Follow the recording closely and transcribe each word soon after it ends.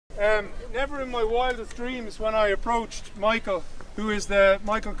Never in my wildest dreams when I approached Michael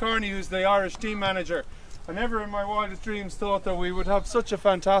Carney, who's the Irish team manager, I never in my wildest dreams thought that we would have such a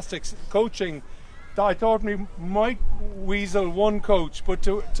fantastic coaching. I thought we might weasel one coach, but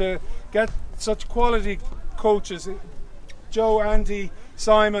to get such quality coaches, Joe, Andy,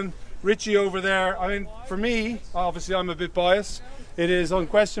 Simon, Richie over there, I mean, for me, obviously I'm a bit biased, it is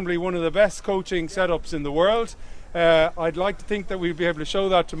unquestionably one of the best coaching setups in the world. I'd like to think that we'll be able to show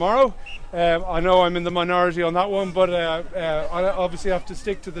that tomorrow. I know I'm in the minority on that one, but I obviously have to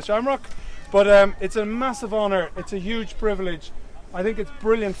stick to the Shamrock. But it's a massive honour, it's a huge privilege. I think it's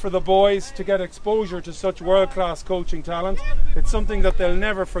brilliant for the boys to get exposure to such world-class coaching talent. It's something that they'll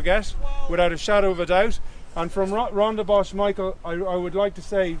never forget, without a shadow of a doubt. And from Rondebosch, Michael, I would like to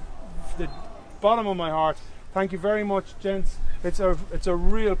say, the bottom of my heart, thank you very much, gents. It's a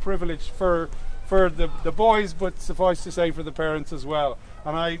real privilege for the boys, but suffice to say for the parents as well.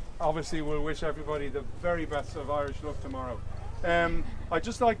 And I obviously will wish everybody the very best of Irish luck tomorrow. I'd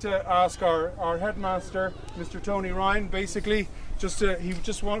just like to ask our headmaster, Mr. Tony Ryan, basically,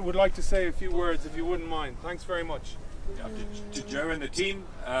 would like to say a few words, if you wouldn't mind. Thanks very much. Yeah, to Joe and the team,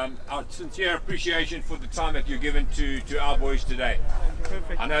 our sincere appreciation for the time that you've given to our boys today.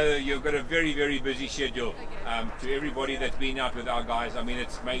 Perfect. I know that you've got a very, very busy schedule. To everybody that's been out with our guys, I mean,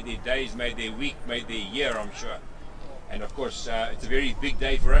 it's made their days, made their week, made their year, I'm sure. And of course, it's a very big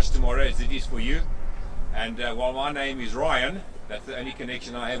day for us tomorrow, as it is for you. And while my name is Ryan, that's the only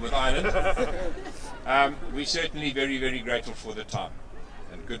connection I have with Ireland, we're certainly very, very grateful for the time.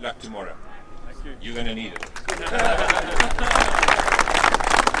 And good luck tomorrow. Thank you. You're going to need it. On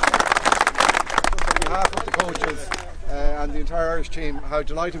behalf of the coaches and the entire Irish team, how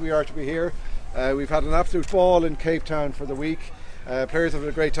delighted we are to be here. We've had an absolute ball in Cape Town for the week. Players have had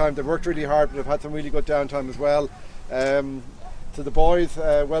a great time. They've worked really hard, but they've had some really good downtime as well. To the boys,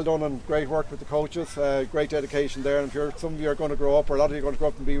 well done and great work with the coaches, great dedication there, and I'm sure some of you are going to grow up, or a lot of you are going to grow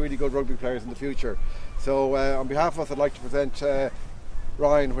up and be really good rugby players in the future. So on behalf of us, I'd like to present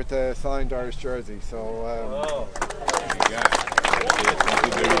Ryan with the signed Irish jersey. So there you go. Thank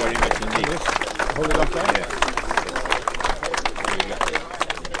you very, very much indeed. Hold it up there. Yeah.